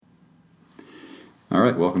All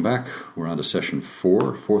right, welcome back. We're on to session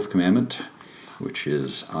 4, fourth commandment, which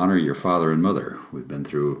is honor your father and mother. We've been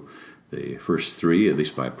through the first 3, at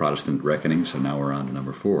least by Protestant reckoning, so now we're on to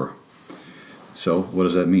number 4. So what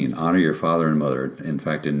does that mean? Honor your father and mother. In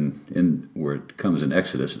fact, in where it comes in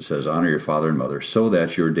Exodus, it says, honor your father and mother, so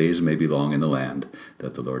that your days may be long in the land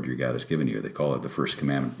that the Lord your God has given you. They call it the first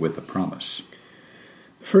commandment with a promise.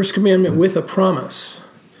 First commandment with a promise.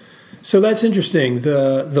 So that's interesting.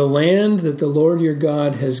 The land that the Lord your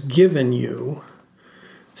God has given you.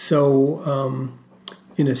 So,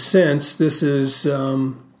 in a sense, this is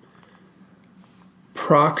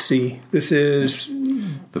proxy. This is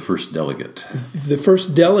the first delegate. The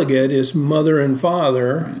first delegate is mother and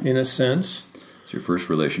father, in a sense. It's your first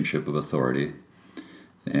relationship of authority.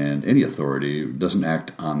 And any authority doesn't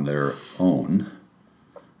act on their own,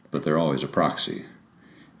 but they're always a proxy.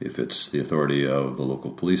 If it's the authority of the local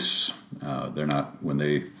police, they're not, when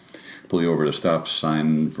they pull you over at a stop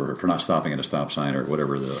sign for not stopping at a stop sign or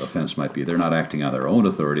whatever the offense might be, they're not acting on their own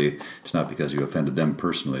authority. It's not because you offended them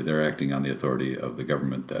personally. They're acting on the authority of the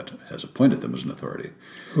government that has appointed them as an authority.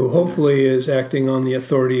 Who hopefully is acting on the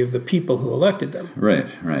authority of the people who elected them. Right.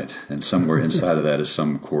 And somewhere inside of that is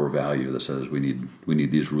some core value that says we need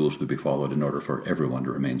these rules to be followed in order for everyone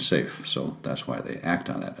to remain safe. So that's why they act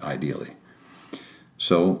on that, ideally.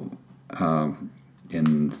 So,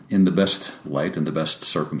 in the best light and the best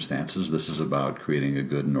circumstances, this is about creating a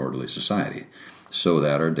good and orderly society so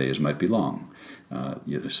that our days might be long. So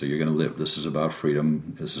you're going to live. This is about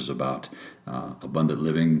freedom. This is about abundant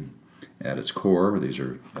living at its core. These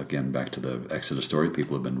are, again, back to the Exodus story.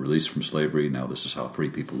 People have been released from slavery. Now this is how free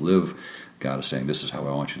people live. God is saying, this is how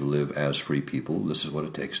I want you to live as free people. This is what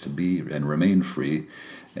it takes to be and remain free.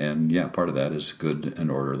 And, part of that is good and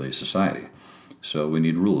orderly society. So we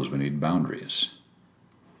need rules, we need boundaries.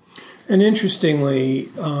 And interestingly,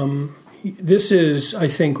 this is, I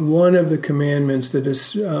think, one of the commandments that is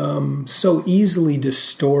so easily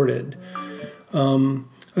distorted,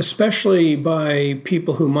 especially by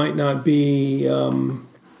people who might not be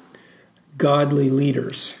godly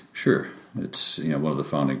leaders. Sure. It's one of the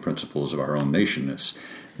founding principles of our own nation is,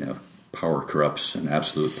 power corrupts, and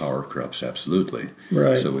absolute power corrupts absolutely.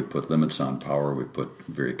 Right. So we put limits on power. We put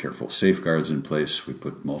very careful safeguards in place. We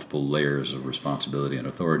put multiple layers of responsibility and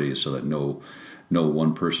authority so that no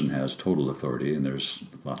one person has total authority, and there's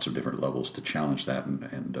lots of different levels to challenge that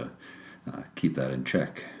and keep that in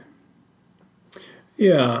check.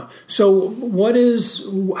 Yeah.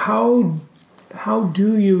 So how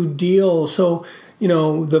do you deal? So,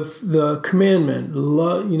 the commandment,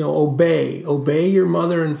 obey your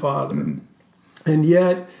mother and father. Mm-hmm. And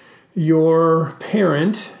yet your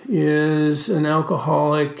parent is an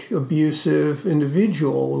alcoholic, abusive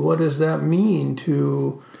individual. What does that mean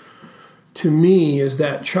to me as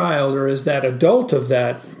that child or as that adult of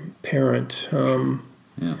that parent? I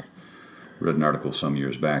read an article some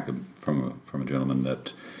years back from a gentleman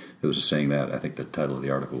that it was saying that, I think the title of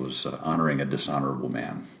the article was Honoring a Dishonorable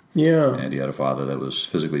Man. Yeah. And he had a father that was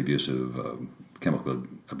physically abusive,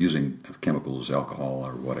 abusing of chemicals, alcohol,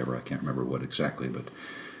 or whatever. I can't remember what exactly, but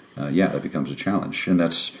that becomes a challenge. And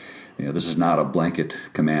that's, this is not a blanket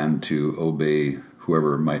command to obey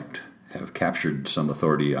whoever might have captured some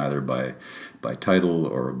authority either by title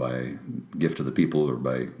or by gift of the people or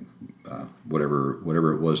by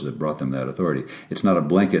whatever it was that brought them that authority. It's not a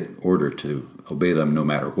blanket order to obey them no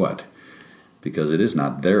matter what, because it is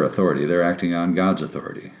not their authority. They're acting on God's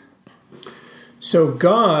authority. So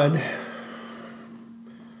God,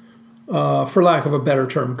 for lack of a better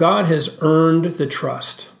term, God has earned the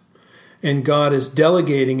trust, and God is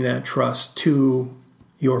delegating that trust to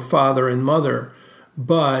your father and mother,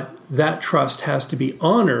 but that trust has to be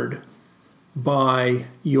honored by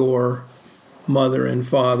your mother and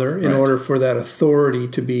father in order for that authority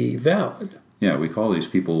to be valid. Yeah, we call these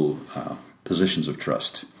people positions of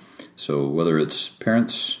trust. So whether it's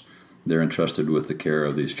parents, they're entrusted with the care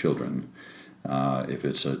of these children. If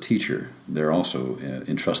it's a teacher, they're also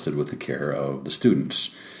entrusted with the care of the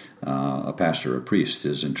students. A pastor, a priest,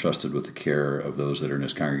 is entrusted with the care of those that are in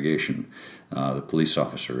his congregation. The police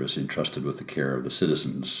officer is entrusted with the care of the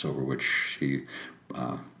citizens over which he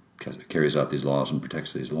carries out these laws and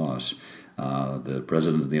protects these laws. The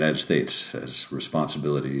President of the United States has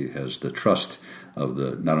responsibility, has the trust of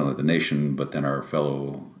not only the nation, but then our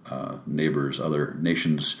fellow neighbors, other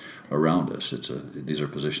nations around us. These are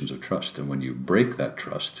positions of trust. And when you break that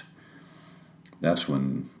trust, that's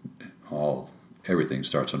when everything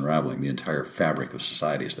starts unraveling. The entire fabric of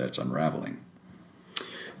society starts unraveling.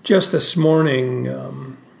 Just this morning,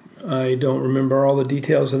 I don't remember all the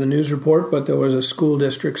details of the news report, but there was a school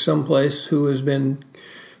district someplace who has been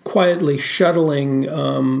quietly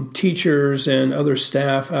shuttling teachers and other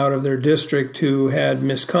staff out of their district who had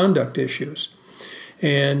misconduct issues.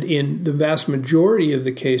 And in the vast majority of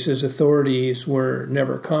the cases, authorities were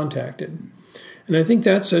never contacted. And I think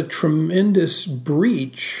that's a tremendous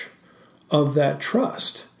breach of that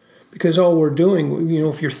trust. Because all we're doing,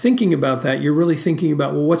 if you're thinking about that, you're really thinking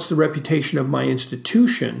about, well, what's the reputation of my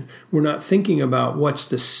institution? We're not thinking about what's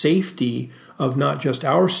the safety of not just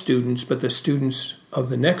our students, but the students of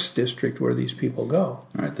the next district where these people go. All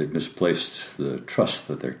right, they've misplaced the trust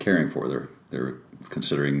that they're caring for. They're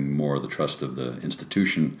considering more the trust of the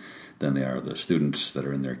institution than they are the students that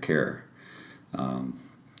are in their care.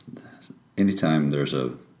 Anytime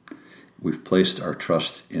we've placed our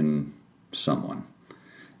trust in someone,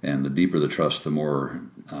 and the deeper the trust, the more,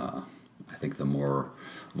 I think, the more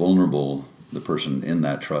vulnerable the person in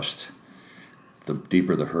that trust, the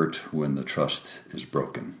deeper the hurt when the trust is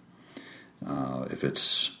broken. If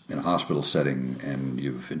it's in a hospital setting and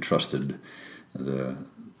you've entrusted the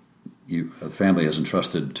family has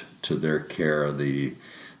entrusted to their care the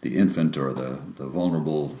infant or the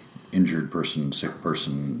vulnerable, injured person, sick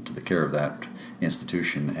person, to the care of that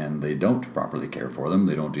institution, and they don't properly care for them.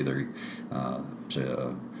 They don't either.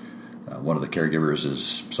 One of the caregivers is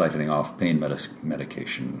siphoning off pain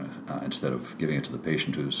medication instead of giving it to the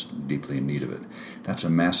patient who's deeply in need of it. That's a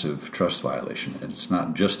massive trust violation. And it's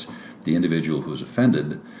not just the individual who's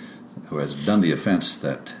offended, who has done the offense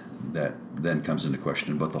that then comes into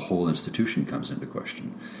question, but the whole institution comes into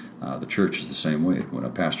question. The church is the same way. When a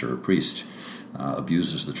pastor or priest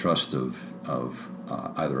abuses the trust of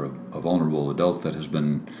either a vulnerable adult that has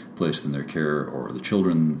been placed in their care or the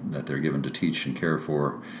children that they're given to teach and care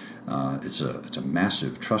for, it's a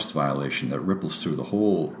massive trust violation that ripples through the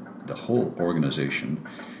whole organization,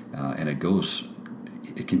 and it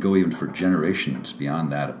can go even for generations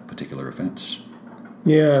beyond that particular offense.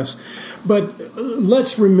 Yes, but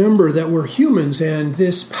let's remember that we're humans, and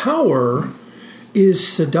this power is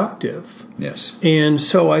seductive. Yes, and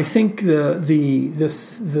so I think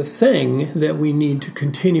the thing that we need to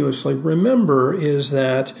continuously remember is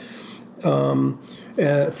that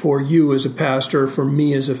for you as a pastor, for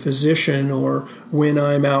me as a physician, or when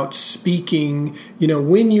I'm out speaking,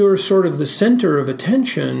 when you're sort of the center of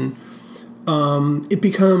attention, it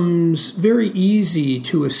becomes very easy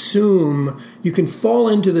to assume you can fall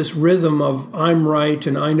into this rhythm of I'm right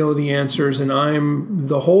and I know the answers and I'm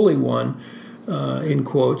the holy one, in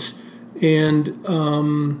quotes, and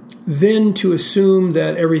then to assume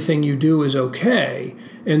that everything you do is okay,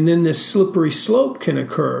 and then this slippery slope can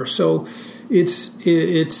occur. So it's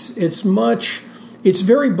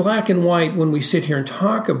very black and white when we sit here and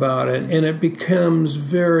talk about it, and it becomes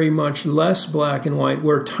very much less black and white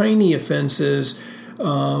where tiny offenses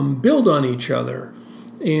build on each other.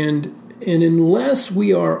 And unless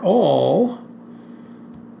we are all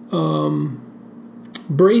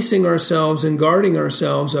bracing ourselves and guarding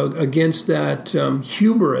ourselves against that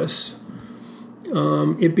hubris,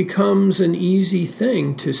 it becomes an easy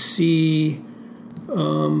thing to see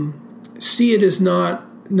it as not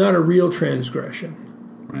a real transgression.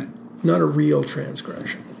 Right. Not a real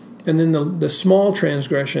transgression. And then the small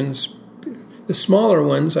transgressions, the smaller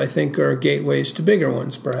ones, I think, are gateways to bigger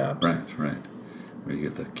ones, perhaps. Right. Where you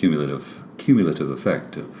get the cumulative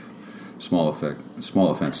effect of small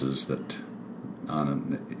offenses that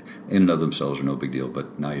in and of themselves are no big deal,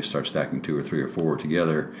 but now you start stacking 2 or 3 or 4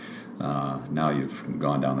 together. Now you've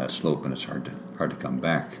gone down that slope, and it's hard to come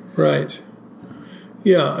back. Right.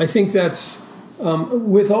 Yeah, I think that's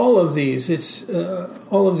with all of these. It's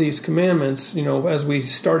all of these commandments. As we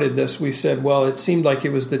started this, we said, well, it seemed like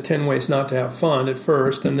it was the 10 ways not to have fun at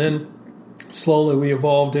first, and then slowly we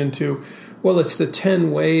evolved into, well, it's the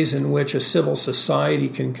 10 ways in which a civil society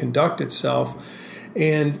can conduct itself,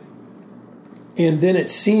 and then it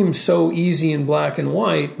seems so easy in black and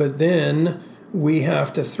white, but then we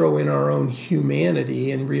have to throw in our own humanity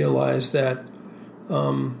and realize that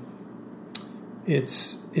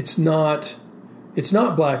it's not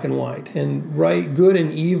black and white, and right, good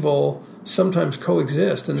and evil sometimes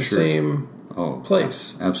coexist in the same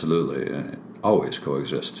place. Absolutely, always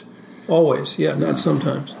coexist. Always, yeah, not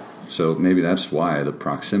sometimes. So maybe that's why the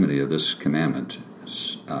proximity of this commandment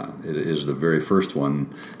it is the very first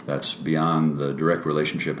one that's beyond the direct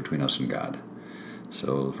relationship between us and God.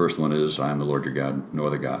 So the first one is, I am the Lord your God, no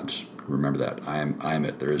other gods. Remember that. I am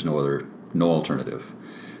it. There is no alternative.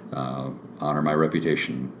 Honor my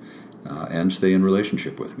reputation, and stay in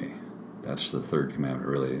relationship with me. That's the third commandment,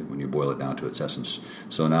 really, when you boil it down to its essence.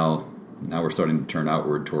 So now we're starting to turn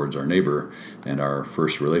outward towards our neighbor, and our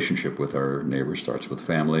first relationship with our neighbor starts with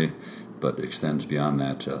family, but extends beyond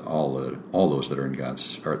that to all those that are in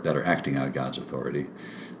God's, or that are acting out God's authority.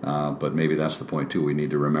 But maybe that's the point too. We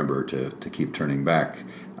need to remember to keep turning back.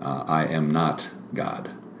 I am not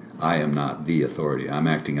God. I am not the authority. I'm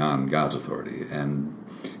acting on God's authority, and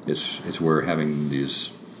it's where having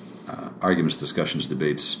these arguments, discussions,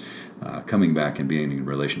 debates, coming back and being in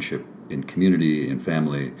relationship, in community, in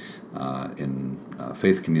family, in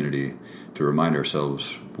faith community, to remind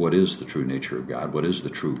ourselves what is the true nature of God, what is the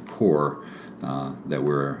true core that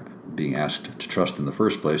we're being asked to trust in the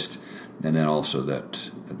first place, and then also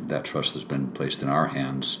that trust has been placed in our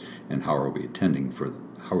hands, and how are we tending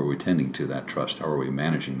to that trust? How are we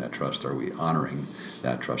managing that trust? Are we honoring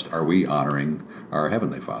that trust? Are we honoring our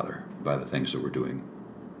Heavenly Father by the things that we're doing?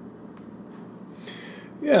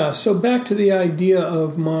 Yeah, so back to the idea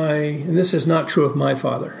of and this is not true of my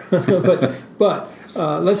father, but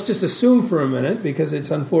let's just assume for a minute, because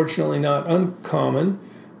it's unfortunately not uncommon.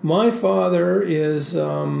 My father is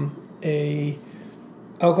a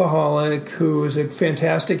alcoholic who is a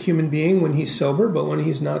fantastic human being when he's sober, but when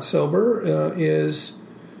he's not sober is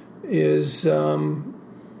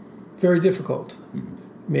very difficult.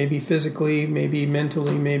 Maybe physically, maybe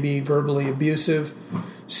mentally, maybe verbally abusive.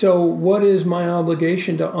 So what is my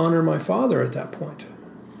obligation to honor my father at that point?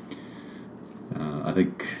 I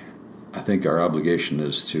think our obligation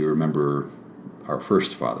is to remember our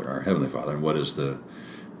first Father, our Heavenly Father, and what is the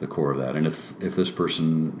core of that. And if this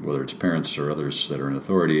person, whether it's parents or others that are in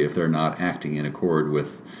authority, if they're not acting in accord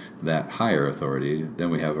with that higher authority, then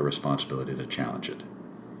we have a responsibility to challenge it.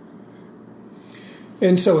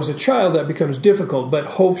 And so as a child that becomes difficult, but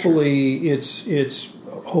hopefully it's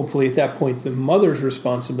hopefully at that point the mother's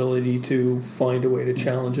responsibility to find a way to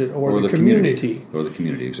challenge it, or the community. Or the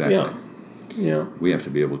community, exactly. Yeah. We have to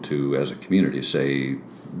be able to, as a community, say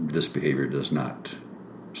this behavior does not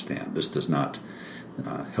stand. This does not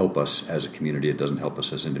help us as a community. It doesn't help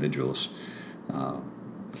us as individuals.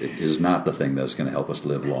 It is not the thing that's going to help us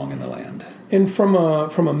live long in the land. And from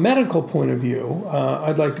a medical point of view,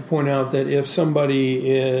 I'd like to point out that if somebody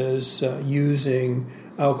is using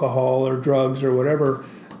alcohol or drugs or whatever,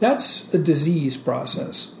 that's a disease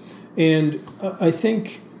process. And I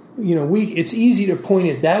think, it's easy to point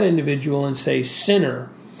at that individual and say sinner.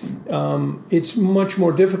 It's much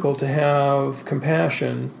more difficult to have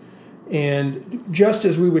compassion. And just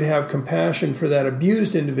as we would have compassion for that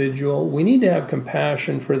abused individual, we need to have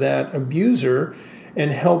compassion for that abuser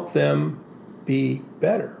and help them be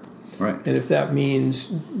better. Right. And if that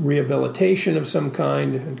means rehabilitation of some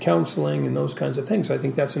kind and counseling and those kinds of things, I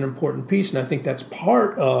think that's an important piece. And I think that's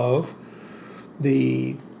part of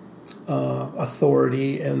the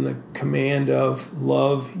authority and the command of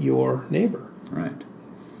love your neighbor. Right.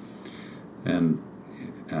 And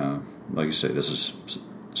like you say,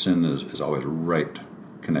 sin is always right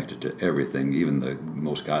connected to everything, even the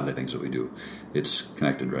most godly things that we do. It's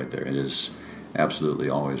connected right there. It is absolutely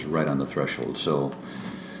always right on the threshold. So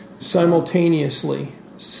simultaneously,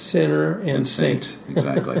 sinner and saint.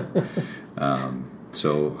 Exactly.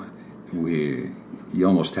 So you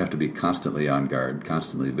almost have to be constantly on guard,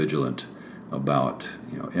 constantly vigilant about,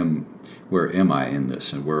 where am I in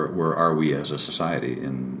this, and where are we as a society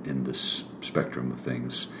in this spectrum of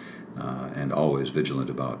things, and always vigilant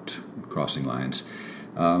about crossing lines.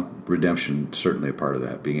 Redemption, certainly a part of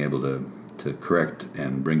that, being able to correct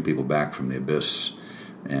and bring people back from the abyss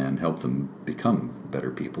and help them become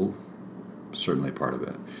better people, certainly part of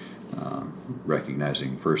it.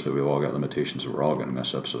 Recognizing first that we've all got limitations, that we're all going to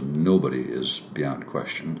mess up, so nobody is beyond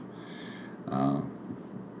question.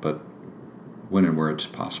 But when and where it's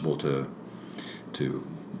possible to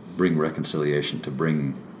bring reconciliation, to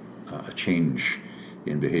bring a change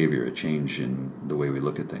in behavior, a change in the way we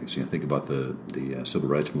look at things. Think about the civil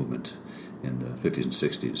rights movement in the 50s and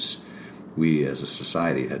 60s. We as a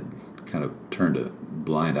society had kind of turned a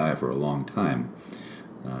blind eye for a long time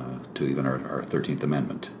to even our 13th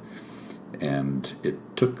Amendment. And it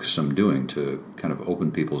took some doing to kind of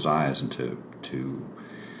open people's eyes and to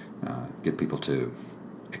get people to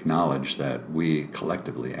acknowledge that we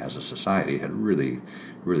collectively as a society had really,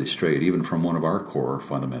 really strayed even from one of our core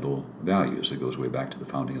fundamental values that goes way back to the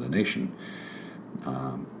founding of the nation.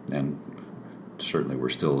 And certainly we're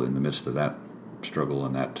still in the midst of that struggle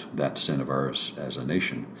and that sin of ours as a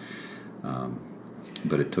nation.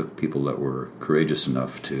 But it took people that were courageous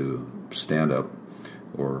enough to stand up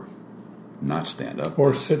or not stand up.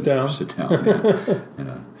 Or sit down.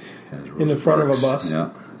 Yeah. In the front of a bus. Yeah.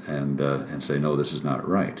 And say, no, this is not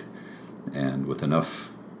right. And with enough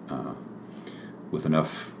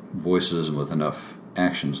voices and with enough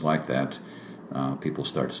actions like that, people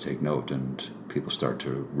start to take note, and people start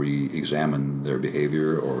to re-examine their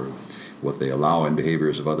behavior, or what they allow in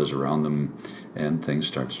behaviors of others around them, and things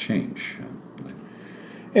start to change.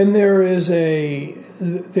 And there is a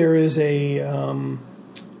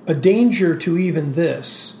danger to even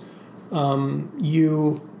this.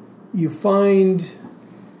 You find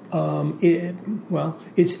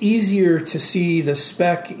it's easier to see the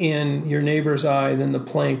speck in your neighbor's eye than the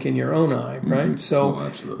plank in your own eye, right? Mm-hmm. So,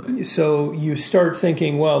 absolutely. So you start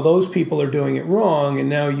thinking, well, those people are doing it wrong, and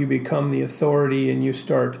now you become the authority, and you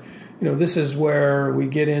start, this is where we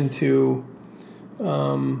get into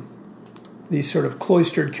these sort of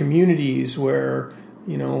cloistered communities where,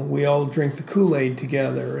 we all drink the Kool-Aid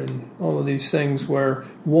together, and all of these things where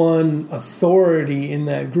one authority in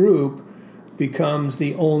that group becomes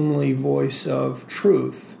the only voice of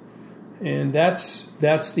truth. And that's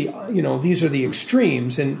the, these are the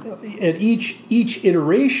extremes. And at each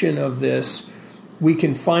iteration of this, we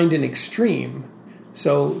can find an extreme.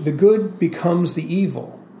 So the good becomes the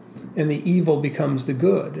evil, and the evil becomes the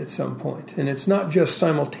good at some point. And it's not just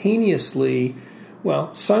simultaneously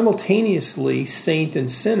saint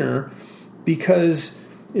and sinner, because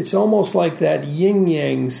it's almost like that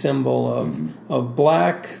yin-yang symbol of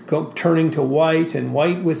black turning to white, and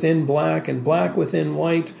white within black, and black within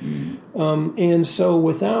white. And so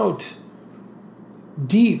without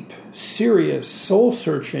deep, serious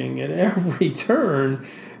soul-searching at every turn,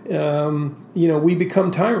 we become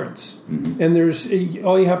tyrants. And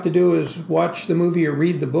all you have to do is watch the movie or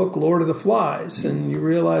read the book Lord of the Flies, and you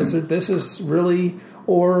realize that this is really,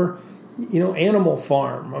 or Animal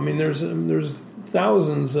Farm. I mean, there's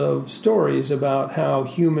thousands of stories about how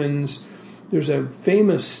humans. There's a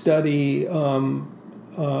famous study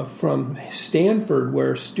from Stanford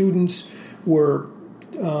where students were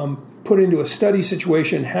put into a study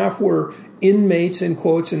situation. Half were inmates, in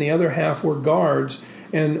quotes, and the other half were guards.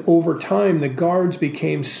 And over time, the guards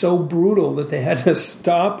became so brutal that they had to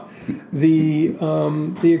stop the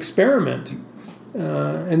experiment.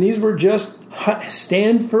 And these were just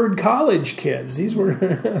Stanford college kids. These were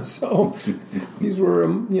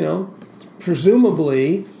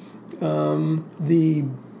presumably the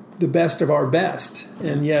best of our best,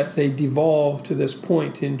 and yet they devolved to this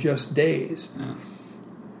point in just days. Yeah.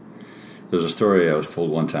 There's a story I was told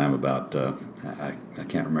one time about, I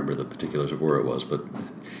can't remember the particulars of where it was, but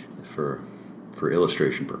for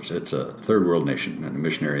illustration purposes, it's a third world nation, and a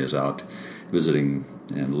missionary is out visiting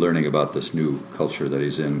and learning about this new culture that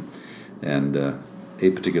he's in. And a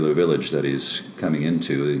particular village that he's coming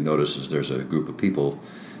into, he notices there's a group of people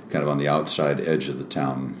kind of on the outside edge of the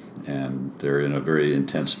town, and they're in a very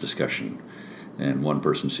intense discussion. And one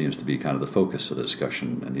person seems to be kind of the focus of the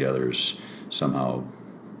discussion, and the others somehow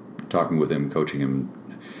talking with him, coaching him,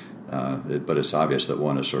 but it's obvious that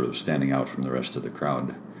one is sort of standing out from the rest of the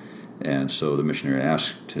crowd. And so the missionary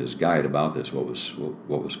asked his guide about this. What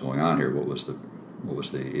was going on here? What was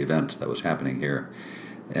the event that was happening here?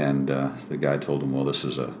 And the guide told him, well, this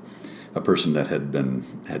is a person that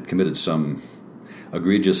had committed some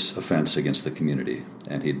egregious offense against the community,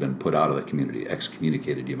 and he'd been put out of the community,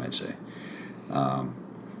 excommunicated, you might say.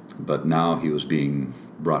 But now he was being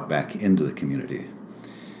brought back into the community.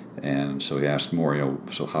 And so he asked more,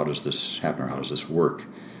 so how does this happen, or how does this work?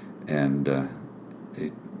 And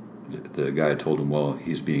the guy told him, well,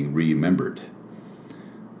 he's being remembered.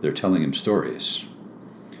 They're telling him stories.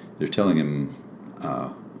 They're telling him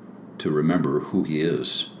to remember who he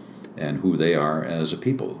is and who they are as a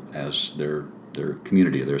people, as their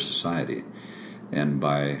community, their society. And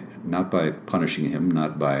not by punishing him,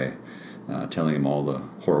 not by telling him all the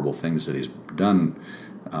horrible things that he's done,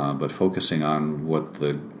 but focusing on what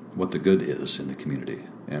the good is in the community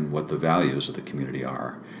and what the values of the community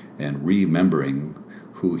are, and remembering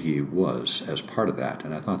who he was as part of that.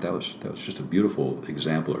 And I thought that was just a beautiful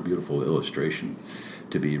example, or beautiful illustration,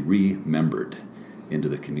 to be remembered into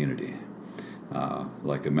the community.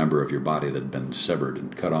 Like a member of your body that had been severed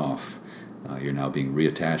and cut off, you're now being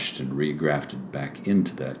reattached and regrafted back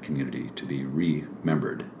into that community to be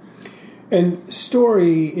remembered. And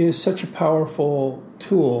story is such a powerful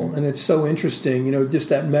tool, and it's so interesting, just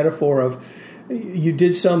that metaphor of you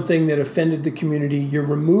did something that offended the community, you're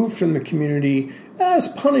removed from the community as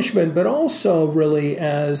punishment, but also really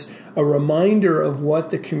as a reminder of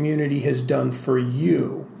what the community has done for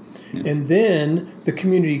you. Yeah. And then the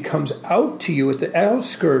community comes out to you at the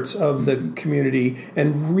outskirts of the community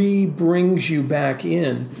and brings you back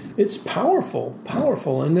in. It's powerful.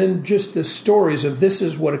 And then just the stories of this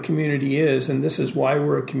is what a community is, and this is why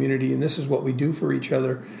we're a community, and this is what we do for each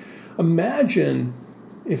other. Imagine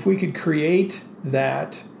if we could create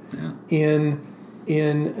that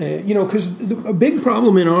because a big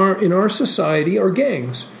problem in our society are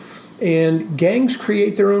gangs. And gangs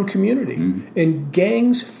create their own community. And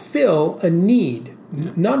gangs fill a need.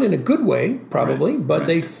 Not in a good way, probably, but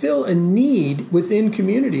they fill a need within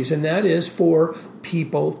communities, and that is for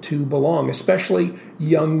people to belong, especially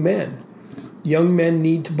young men. Young men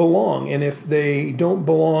need to belong, and if they don't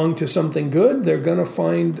belong to something good, they're going to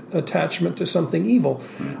find attachment to something evil.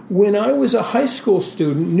 When I was a high school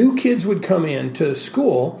student, new kids would come in to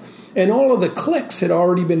school, and all of the cliques had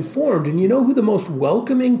already been formed. And you know who the most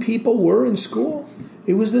welcoming people were in school?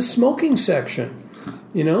 It was the smoking section.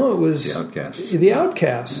 You know, it was the outcasts. The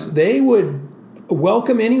outcasts. Yeah. They would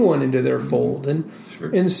welcome anyone into their fold,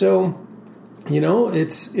 and so, you know,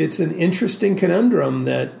 it's an interesting conundrum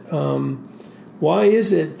that why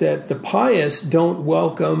is it that the pious don't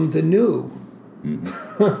welcome the new? And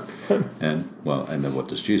then what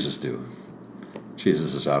does Jesus do?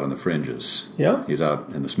 Jesus is out on the fringes. Yeah, he's out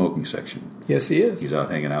in the smoking section. Yes, he is. He's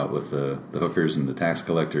out hanging out with the hookers and the tax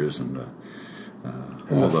collectors and the.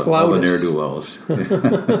 And all the ne'er-do-wells.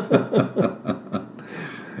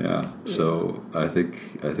 Yeah, so I think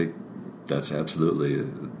that's absolutely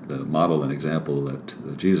the model and example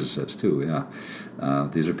that Jesus sets too. Yeah,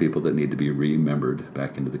 these are people that need to be remembered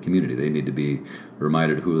back into the community. They need to be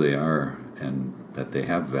reminded who they are and that they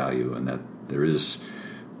have value and that there is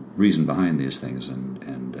reason behind these things and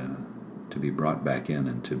to be brought back in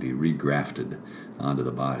and to be regrafted onto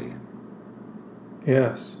the body.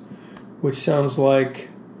 Yes. Which sounds like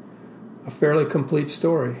a fairly complete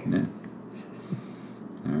story. Yeah.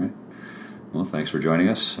 All right. Well, thanks for joining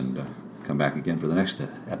us, and come back again for the next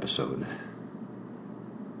episode.